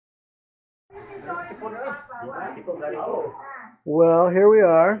Well, here we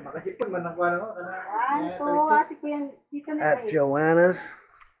are at Joanna's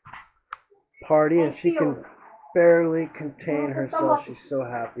party, and she can barely contain herself. She's so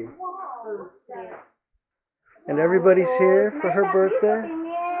happy. And everybody's here for her birthday.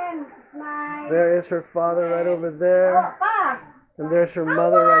 There is her father right over there. And there's her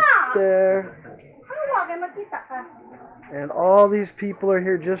mother right there. And all these people are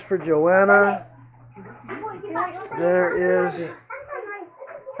here just for Joanna. There is, look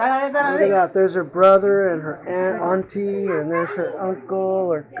at that, there's her brother and her auntie, and there's her uncle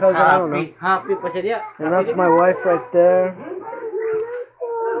or cousin, I don't know. And that's my wife right there.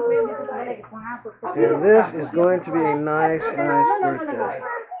 And this is going to be a nice birthday.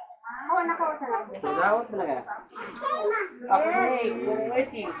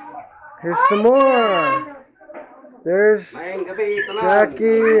 Here's some more. There's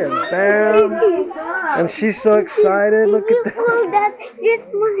Jackie and Bam, and she's so excited. Look at that.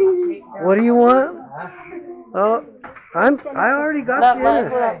 What do you want? Oh, I already got you in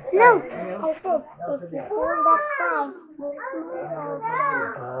it. No.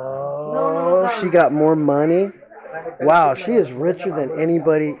 Oh, she got more money. Wow, she is richer than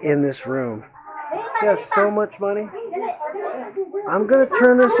anybody in this room. She has so much money. I'm gonna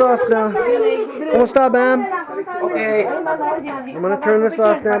turn this off now. Stop, Bam. Okay. I'm gonna turn this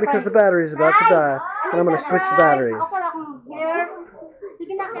off now because the battery is about to die, and I'm gonna switch the batteries.